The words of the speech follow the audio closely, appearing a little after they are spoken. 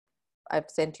I've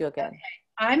sent you again.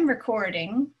 I'm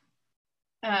recording,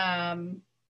 but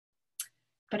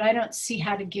I don't see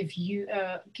how to give you,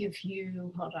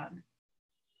 hold on.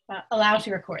 Allow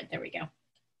to record. There we go.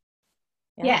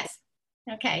 Yeah. Yes.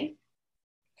 Okay.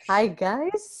 Hi,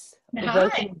 guys. Hi.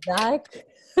 Welcome back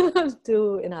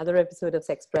to another episode of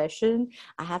Sexpression.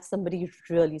 I have somebody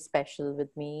really special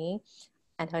with me,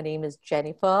 and her name is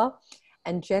Jennifer.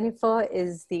 And Jennifer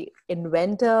is the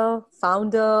inventor,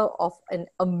 founder of an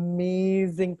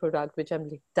amazing product, which I'm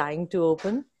dying to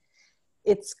open.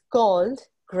 It's called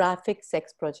Graphic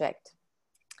Sex Project.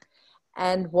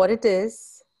 And what it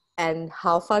is and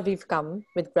how far we've come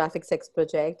with Graphic Sex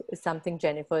Project is something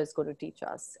Jennifer is going to teach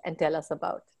us and tell us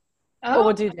about. Oh,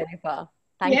 over to you, Jennifer.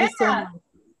 Thank you so much.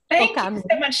 Thank you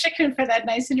so much, Shikun, for that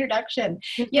nice introduction.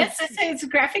 Yes, this is a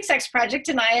Graphic Sex Project,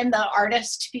 and I am the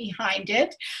artist behind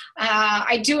it.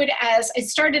 I do it it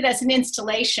started as an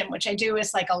installation, which I do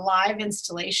as like a live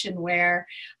installation where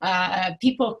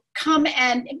people come,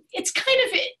 and it's kind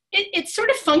of, it's sort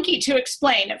of funky to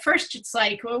explain. At first, it's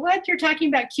like, well, what? You're talking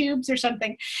about cubes or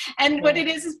something. And what it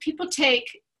is people take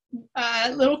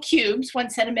little cubes, 1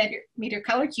 centimeter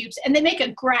color cubes, and they make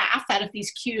a graph out of these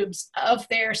cubes of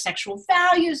their sexual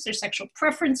values, their sexual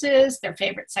preferences, their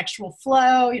favorite sexual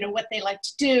flow, what they like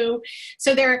to do.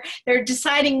 So they're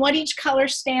deciding what each color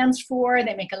stands for.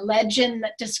 They make a legend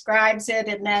that describes it,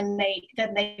 and then they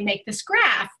make this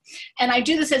graph. And I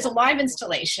do this as a live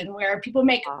installation where people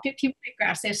make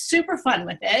graphs. They're super fun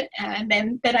with it, and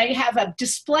then I have a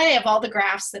display of all the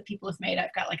graphs that people have made.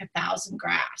 I've got like 1,000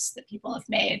 graphs that people have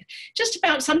made, just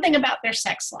about something about their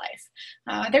sex life.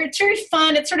 It's very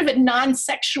fun. It's sort of a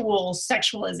non-sexual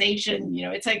sexualization.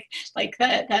 It's like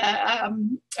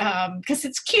because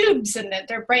it's cubes and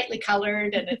they're brightly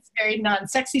colored and it's very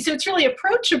non-sexy. So it's really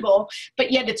approachable,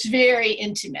 but yet it's very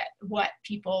intimate. What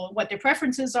their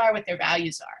preferences are, what their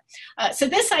values are. So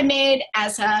this I made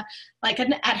as an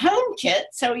at-home kit.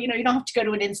 So you don't have to go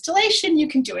to an installation. You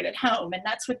can do it at home, and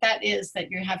that's what that is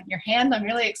that you have in your hand. I'm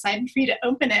really excited for you to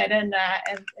open it and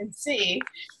see.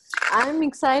 I'm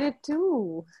excited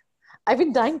too. I've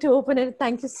been dying to open it.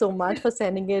 Thank you so much for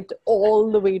sending it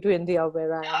all the way to India,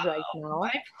 where I am right now.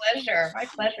 My pleasure. My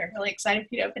pleasure. I'm really excited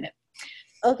for you to open it.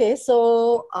 Okay,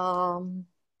 so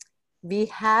we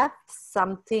have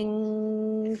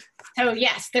something. So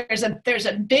yes, there's a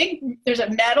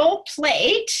metal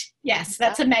plate. Yes,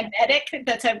 that's a magnetic.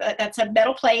 That's a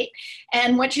metal plate,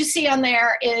 and what you see on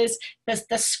there is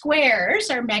the squares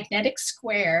are magnetic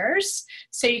squares.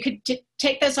 So you could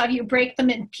take those off. You break them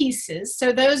in pieces.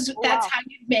 So that's how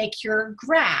you make your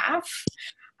graph.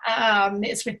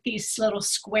 Is with these little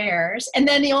squares, and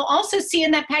then you'll also see in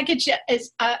that package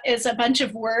is a bunch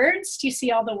of words. Do you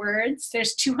see all the words?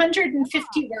 There's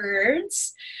 250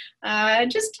 words,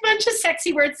 just a bunch of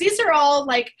sexy words. These are all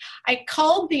I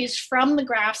culled these from the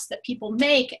graphs that people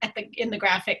make in the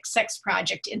Graphic Sex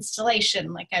Project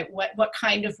installation. What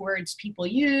kind of words people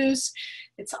use.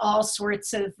 It's all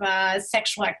sorts of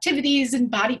sexual activities and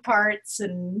body parts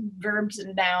and verbs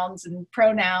and nouns and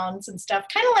pronouns and stuff.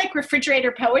 Kind of like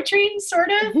refrigerator poetry, sort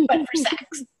of, but for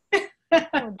sex.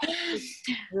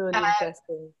 Really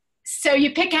interesting. So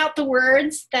you pick out the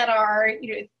words that are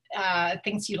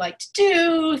things you like to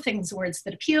do, words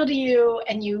that appeal to you,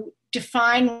 and you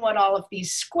define what all of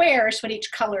these squares, what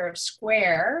each color of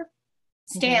square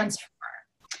stands for.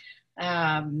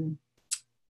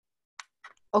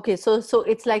 Okay, so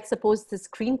it's like, suppose this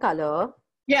green color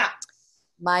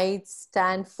might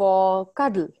stand for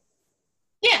cuddle.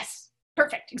 Yes,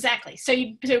 perfect, exactly. So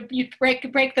you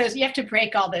break those. You have to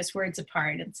break all those words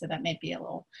apart, and so that may be a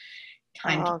little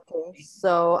time. Okay,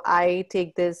 so I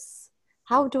take this.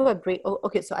 How do I break? Oh,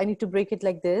 okay, so I need to break it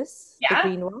like this. Yeah. The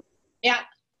green one. Yeah.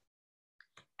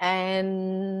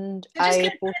 And so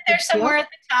just put it there somewhere at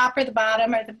the top or the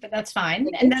bottom, but that's fine.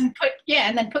 And then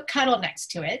put cuddle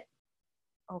next to it.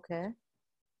 Okay.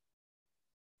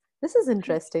 This is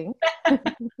interesting.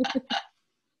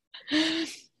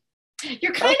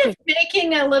 You're kind of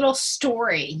making a little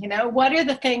story, what are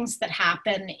the things that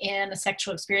happen in a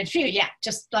sexual experience for you? Yeah,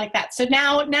 just like that. So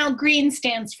now green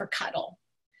stands for cuddle.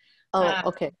 Oh,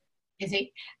 okay. Is it?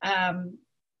 And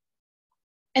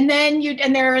then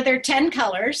there are 10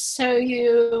 colors. So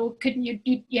you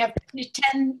have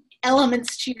 10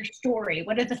 elements to your story.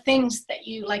 What are the things that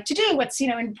you like to do? What's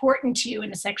important to you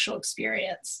in a sexual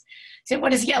experience? So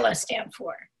what does yellow stand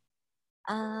for?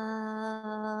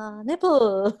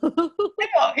 Nipple.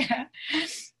 Nipple, yeah.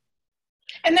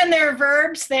 And then there are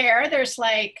verbs there. There's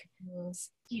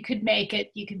you could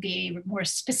be more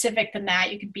specific than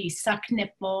that. You could be suck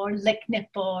nipple, or lick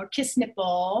nipple, or kiss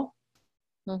nipple.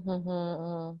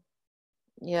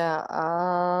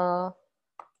 Yeah.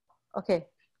 Okay,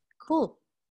 cool.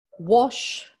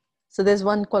 Wash. So there's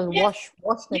one called Yes.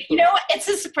 wash You nipple. know, it's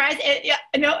a surprise.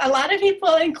 You know, a lot of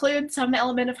people include some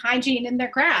element of hygiene in their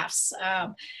graphs.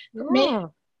 Yeah.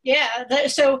 Yeah,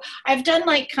 so I've done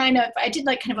like I did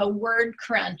like kind of a word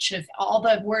crunch of all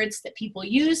the words that people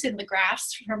use in the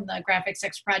graphs from the Graphics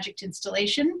X project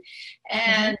installation,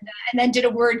 Mm-hmm. and then did a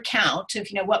word count of,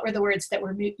 you know, what were the words that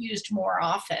were used more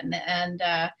often. And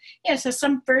yeah, so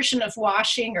some version of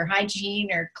washing or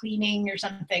hygiene or cleaning or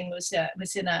something was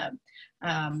in a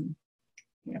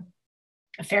you know,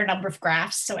 a fair number of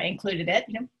graphs, so I included it.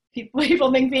 You know,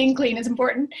 people think being clean is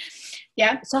important.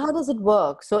 Yeah. So how does it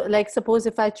work? So like suppose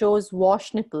if I chose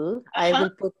wash nipple, I Uh-huh. will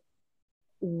put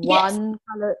Yes. one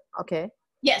color. Okay.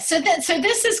 Yes. So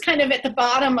this is kind of at the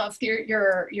bottom of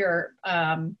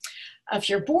of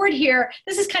your board here.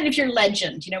 This is kind of your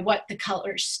legend. You know what the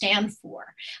colors stand for,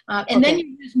 and then Okay.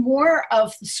 you use more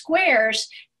of the squares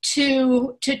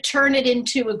to turn it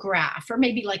into a graph or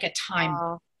maybe like a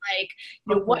timeline. Uh, Like,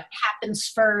 you know, okay. what happens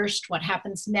first, what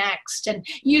happens next, and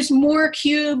use more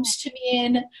cubes to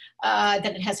mean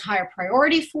that it has higher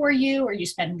priority for you, or you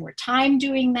spend more time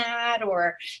doing that.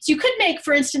 Or so you could make,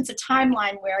 for instance, a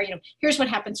timeline where, you know, here's what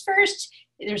happens first,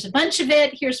 there's a bunch of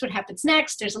it, here's what happens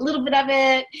next, there's a little bit of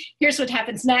it, here's what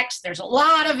happens next, there's a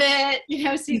lot of it, you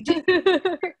know, so you just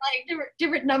like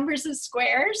different numbers of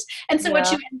squares. And so what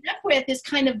Yeah. you end up with is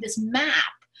kind of this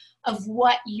map of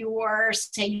what your,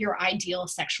 say, your ideal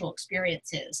sexual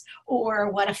experience is, or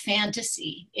what a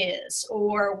fantasy is,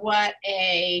 or what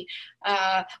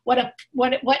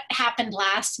happened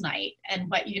last night and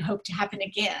what you hope to happen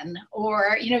again.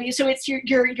 Or, you know, so it's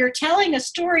you're telling a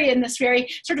story in this very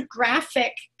sort of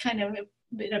graphic kind of,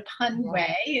 in a pun Yeah.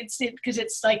 way. It's because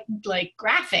it's like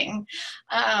graphing,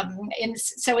 and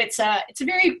so it's a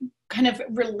very kind of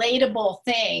relatable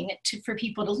thing for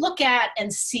people to look at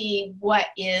and see what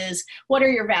are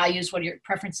your values, what are your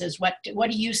preferences, what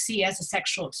do you see as a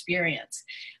sexual experience.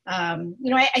 You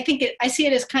know, I think I see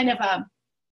it as kind of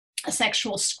a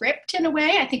sexual script in a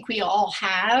way. I think we all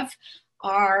have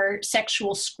our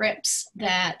sexual scripts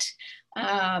that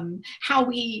how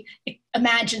we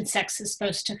imagine sex is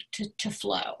supposed to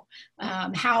flow,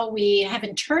 how we have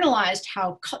internalized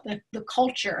how the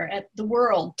culture, the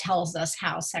world tells us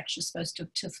how sex is supposed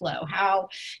to flow, how,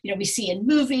 you know, we see in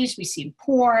movies, we see in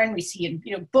porn, we see in,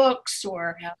 you know, books,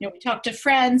 or, Yeah. you know, we talk to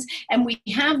friends, and we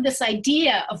have this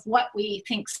idea of what we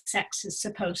think sex is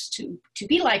supposed to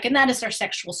be like, and that is our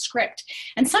sexual script.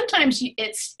 And sometimes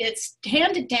it's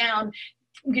handed down,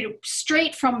 you know,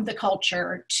 straight from the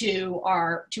culture to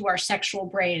our sexual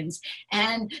brains,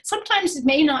 and sometimes it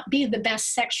may not be the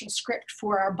best sexual script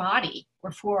for our body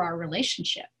or for our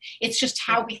relationship. It's just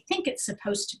how we think it's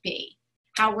supposed to be,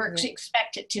 how we're Yeah. to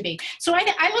expect it to be. So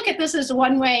I look at this as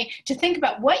one way to think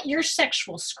about what your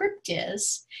sexual script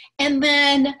is, and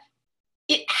then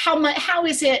how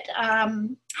is it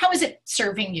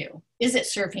serving you? Is it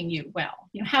serving you well?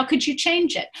 You know, how could you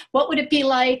change it? What would it be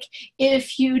like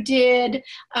if you did,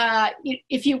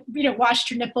 if you know, washed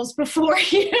your nipples before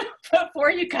before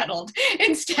you cuddled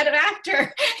instead of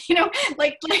after? You know,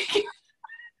 like so,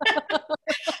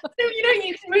 you know,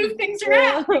 you can move things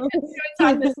around Yeah. because, you know, it's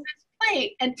on this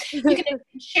plate, and you can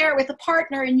share it with a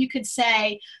partner, and you could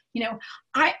say, you know,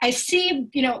 I see,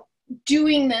 you know,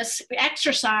 doing this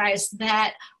exercise,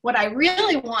 that what I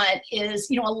really want is,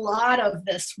 you know, a lot of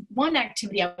this one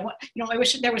activity. You know, I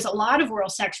wish there was a lot of oral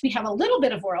sex. We have a little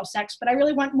bit of oral sex, but I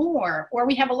really want more. Or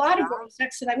we have a lot of oral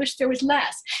sex and I wish there was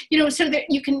less. You know, so that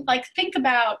you can like think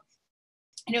about,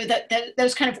 you know,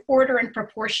 those kind of order and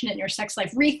proportion in your sex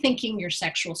life, rethinking your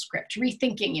sexual script,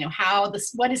 rethinking, you know,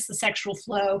 what is the sexual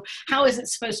flow? How is it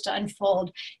supposed to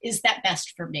unfold? Is that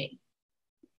best for me?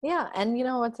 Yeah, and you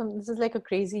know what? This is like a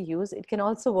crazy use. It can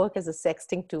also work as a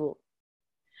sexting tool.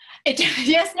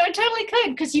 Yes, no, it totally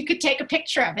could, because you could take a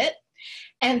picture of it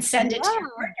and send it to your Yeah,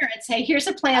 partner and say, "Here's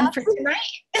a plan for absolutely,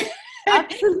 tonight."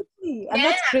 absolutely, and Yeah,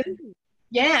 that's crazy.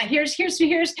 yeah. Here's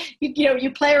you know,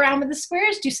 you play around with the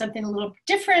squares, do something a little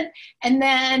different, and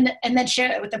then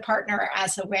share it with the partner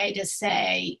as a way to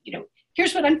say, you know,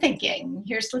 here's what I'm thinking.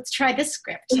 Let's try this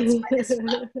script. Let's try this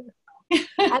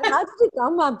And how did you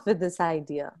come up with this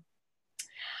idea?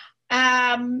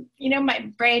 You know,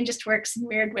 my brain just works in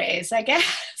weird ways, I guess,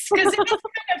 because it's kind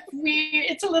of weird.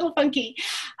 It's a little funky.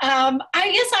 I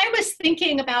guess I was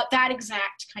thinking about that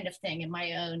exact kind of thing in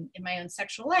my own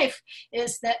sexual life.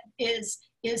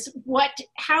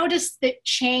 How does it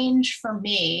change for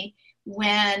me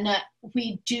when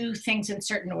we do things in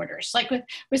certain orders? Like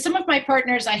with some of my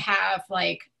partners, I have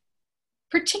like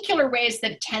particular ways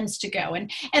that it tends to go,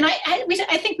 and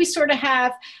I think we sort of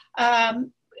have.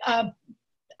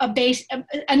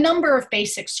 a number of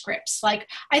basic scripts. Like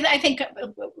I think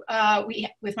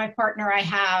with my partner, I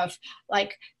have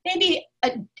like maybe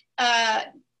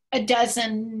a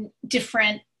dozen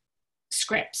different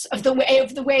scripts of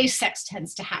the way sex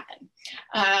tends to happen.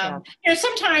 You know,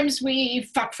 sometimes we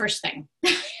fuck first thing,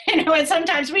 you know, and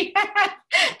sometimes we have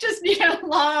just, you know,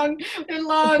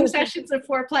 long sessions of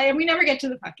foreplay, and we never get to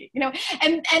the fucking, you know,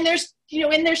 and there's, you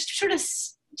know, and there's sort of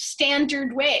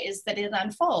standard ways that it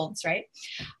unfolds, right?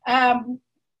 And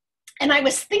I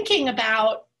was thinking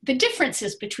about the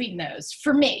differences between those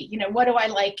for me. You know, what do I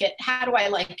like it? How do I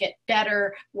like it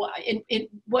better?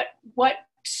 What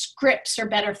scripts are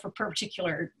better for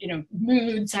particular, you know,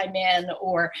 moods I'm in,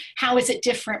 or how is it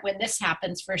different when this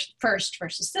happens first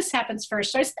versus this happens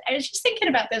first? So I was just thinking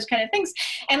about those kind of things,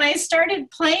 and I started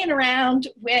playing around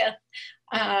with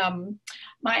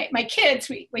my kids.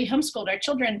 We homeschooled our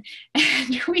children,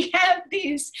 and we had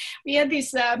these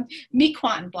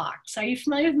Miquon blocks. Are you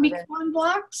familiar with Miquon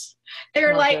blocks?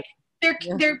 They're like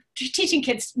they're teaching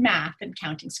kids math and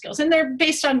counting skills, and they're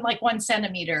based on like 1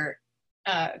 centimeter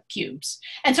cubes.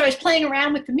 And so I was playing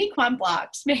around with the Miquon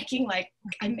blocks, making like,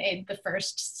 I made the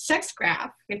first sex graph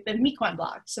with the Miquon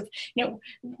blocks of, you know,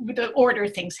 the order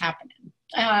things happen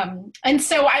in. And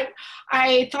so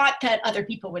I thought that other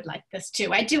people would like this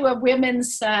too. I do a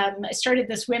women's, I started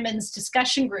this women's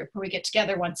discussion group where we get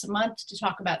together once a month to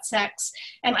talk about sex.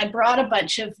 And I brought a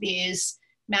bunch of these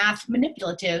math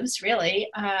manipulatives, really,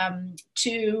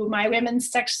 to my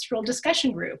women's sexual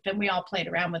discussion group, and we all played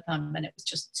around with them, and it was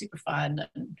just super fun,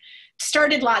 and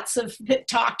started lots of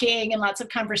talking and lots of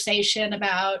conversation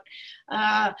about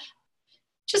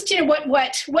just, you know,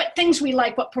 what things we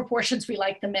like, what proportions we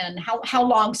like them in, how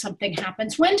long something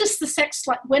happens, when does the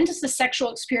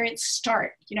sexual experience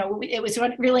start? You know, it was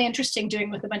really interesting doing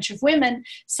with a bunch of women.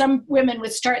 Some women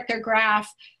would start their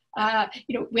graph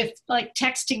you know, with like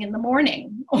texting in the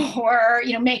morning, or,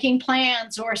 you know, making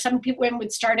plans, or some people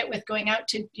would start it with going out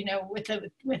to, you know, with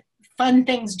fun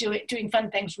things, doing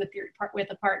fun things with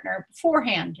a partner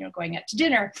beforehand, you know, going out to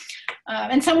dinner.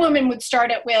 And some women would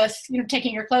start it with, you know,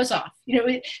 taking your clothes off, you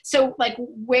know. So like,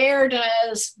 where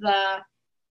does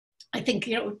I think,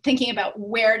 you know, thinking about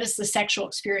where does the sexual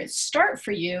experience start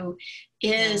for you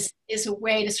is a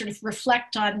way to sort of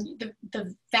reflect on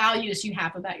the values you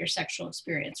have about your sexual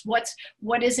experience.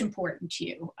 What is important to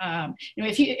you? You know,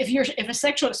 if a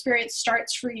sexual experience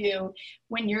starts for you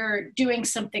when you're doing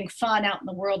something fun out in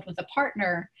the world with a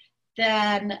partner,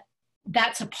 then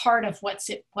that's a part of what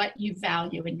you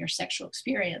value in your sexual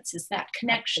experience, is that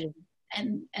connection.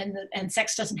 And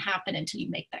sex doesn't happen until you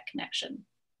make that connection.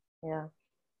 Yeah.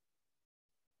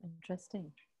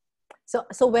 Interesting.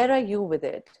 So where are you with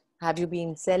it? Have you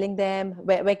been selling them?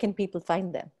 Where can people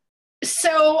find them?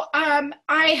 So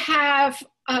I have,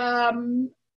 I'm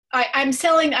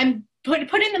selling, I'm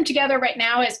putting them together right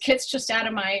now as kits just out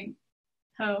of my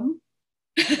home.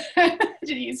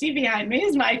 You see behind me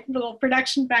is my little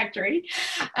production factory.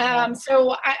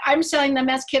 So I'm selling them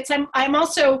as kits. I'm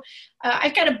also,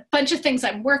 I've got a bunch of things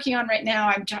I'm working on right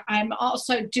now. I'm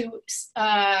also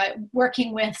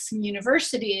working with some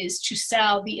universities to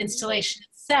sell the installation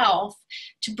itself,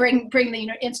 to bring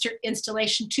the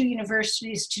installation to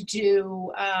universities to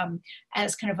do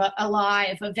as kind of a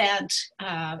live event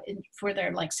for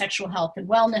their like sexual health and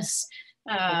wellness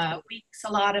weeks.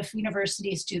 A lot of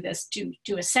universities do this, do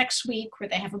a sex week where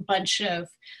they have a bunch of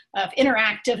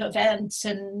interactive events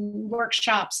and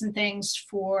workshops and things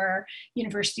for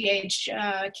university age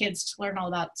kids to learn all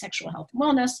about sexual health and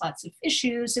wellness, lots of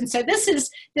issues. And so this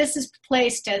is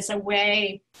placed as a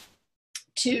way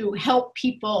to help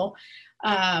people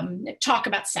talk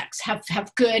about sex,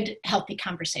 have good, healthy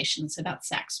conversations about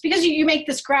sex. Because you make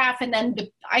this graph, and then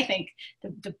I think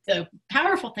the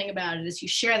powerful thing about it is you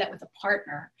share that with a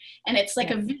partner, and it's like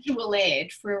a visual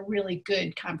aid for a really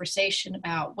good conversation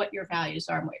about what your values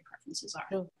are and what your preferences are.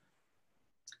 True.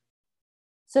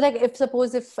 So like,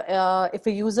 suppose if a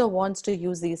user wants to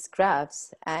use these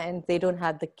graphs and they don't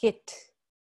have the kit,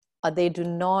 or they do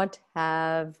not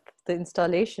have the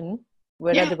installation,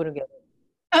 where are they going to get it?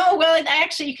 Oh, well,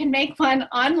 actually, you can make one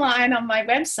online on my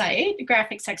website,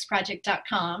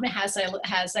 graphicsexproject.com. It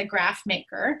has a graph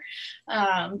maker.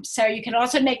 So you can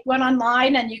also make one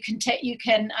online, and you can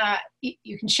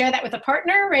share that with a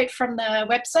partner right from the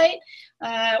website,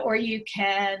 or you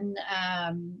can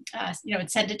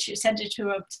send it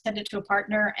to a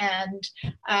partner and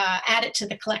add it to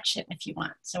the collection if you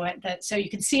want. So you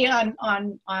can see on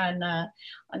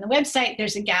the website,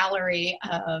 there's a gallery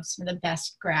of some of the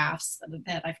best graphs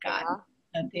that I've got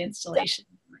of the installation.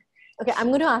 Okay, I'm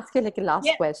going to ask you like a last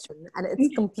question, and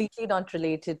it's completely not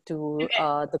related to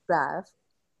the graph.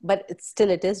 but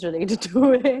it is related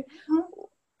to it. Mhm.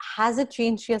 Has it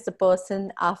changed you as a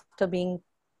person after being,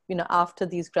 after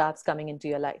these crafts coming into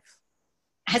your life?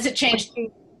 Has it What changed?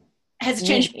 changed Has it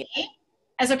changed me? me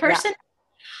as a Yeah, person?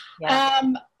 yeah,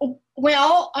 Um,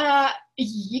 well,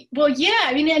 yeah.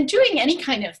 I mean, and doing any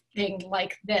kind of thing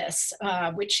like this,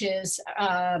 which is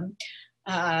uh,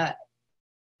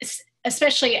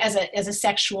 especially as a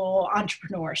sexual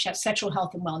entrepreneur, sexual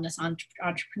health and wellness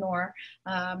entrepreneur.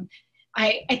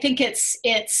 I think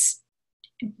it's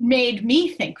made me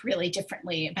think really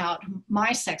differently about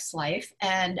my sex life.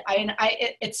 And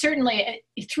it certainly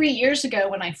 3 years ago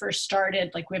when I first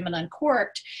started like Women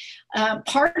Uncorked,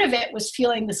 part of it was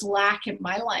feeling this lack in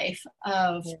my life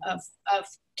yeah, of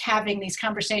having these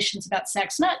conversations about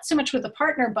sex, not so much with a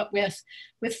partner, but with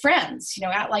friends,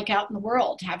 out in the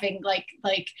world, having like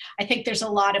I think there's a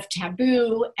lot of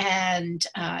taboo and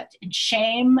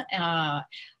shame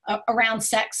around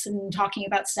sex and talking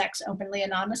about sex openly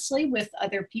and honestly with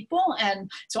other people. And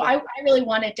so yeah. I really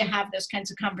wanted to have those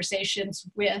kinds of conversations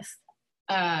with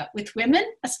women,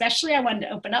 especially. I wanted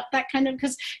to open up that kind of,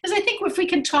 because I think if we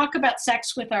can talk about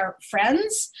sex with our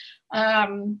friends,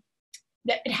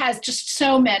 that it has just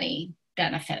so many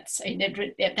benefits. And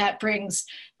that brings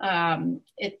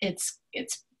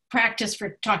it's practice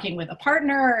for talking with a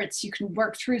partner. You can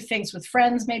work through things with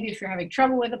friends. Maybe if you're having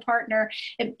trouble with a partner,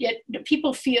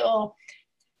 people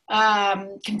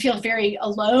can feel very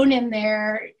alone in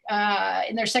their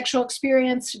sexual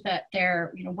experience, that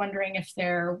they're wondering if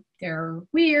they're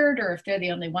weird or if they're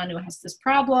the only one who has this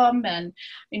problem. And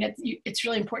I mean, it's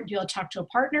really important to be able to talk to a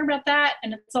partner about that,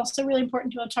 and it's also really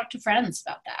important to be able to talk to friends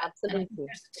about that. And I think Absolutely.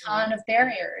 there's a Yeah, ton of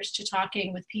barriers to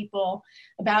talking with people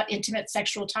about intimate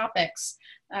sexual topics.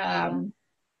 yeah.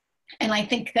 And I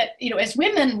think that, as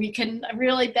women, we can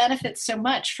really benefit so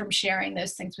much from sharing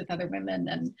those things with other women,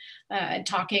 and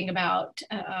talking about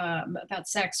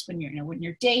sex when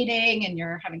you're dating and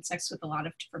you're having sex with a lot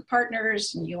of different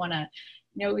partners, and you want to,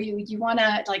 you want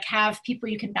to like have people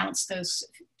you can bounce those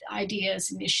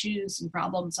ideas and issues and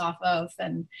problems off of.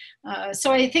 And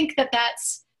so I think that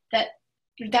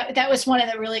was one of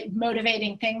the really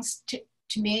motivating things to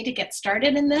me to get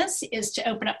started in this, is to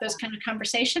open up those kind of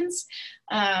conversations.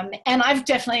 And I've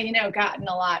definitely, gotten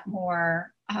a lot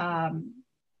more,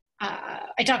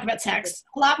 I talk about sex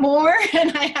a lot more,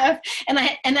 and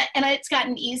it's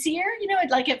gotten easier.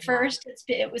 Like at first,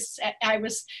 I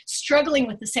was struggling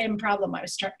with the same problem I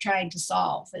was trying to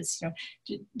solve, is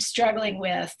struggling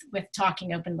with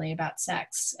talking openly about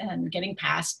sex and getting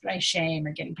past my shame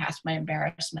or getting past my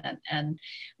embarrassment, and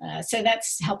so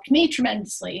that's helped me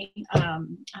tremendously.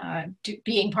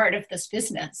 Being part of this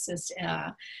business is,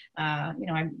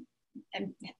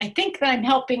 and I think that I'm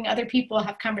helping other people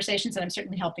have conversations, and I'm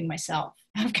certainly helping myself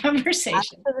have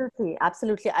conversations. Absolutely.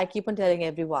 Absolutely. I keep on telling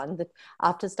everyone that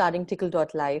after starting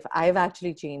Tickle.life, I've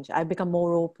actually changed. I've become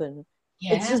more open.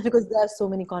 It's Yeah. just because there are so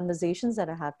many conversations that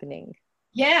are happening.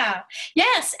 Yeah.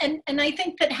 Yes. And I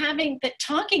think that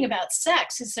talking about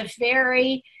sex is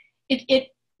it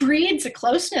breeds a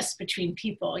closeness between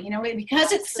people,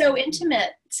 because it's so Absolutely.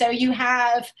 intimate. So you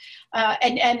have,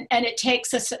 and it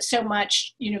takes us so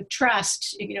much,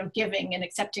 trust, giving and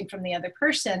accepting from the other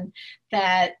person,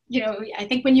 that, I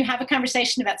think when you have a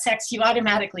conversation about sex, you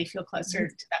automatically feel closer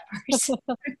to that person.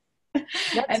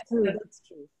 That's And, true. That's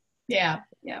true. yeah.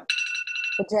 Yeah.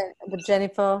 But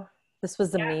Jennifer, this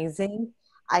was amazing.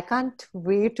 I can't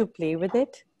wait to play with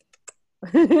it.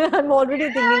 I'm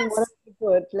already thinking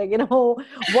what Yes. I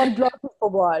put, what block for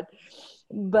what.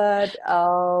 But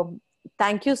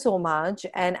thank you so much.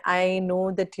 And I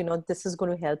know that, this is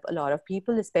going to help a lot of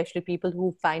people, especially people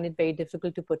who find it very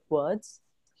difficult to put words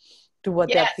to what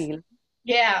they're Yes. feeling.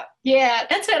 Yeah, yeah,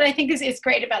 that's what I think is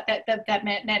great about that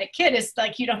magnetic kit, is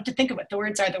like you don't have to think of what the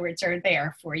words are; the words are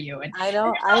there for you. And I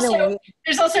know, I there's also know.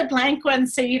 there's also blank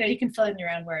ones, so you can fill in your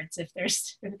own words if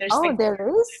there's Oh, things. there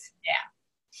is? Yeah,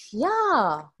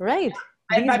 Yeah, right.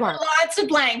 I These put ones. lots of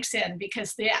blanks in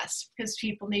because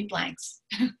people need blanks.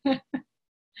 But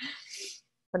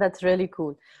that's really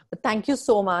cool. But thank you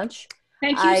so much.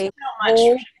 Thank you so I much for hope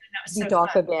sharing. That was we so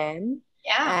talk fun. again.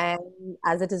 Yeah. And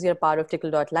as it is your part of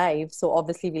Tickle.live, so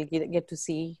obviously we'll get to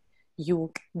see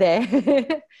you there.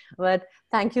 But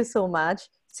thank you so much.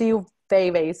 See you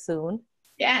very, very soon.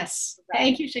 Yes. Bye.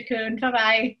 Thank you, Shakun. Bye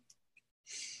bye.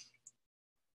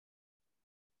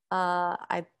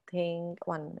 I think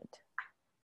 1 minute.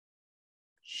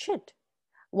 Shit.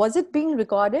 Was it being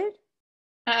recorded?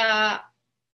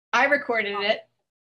 I recorded it.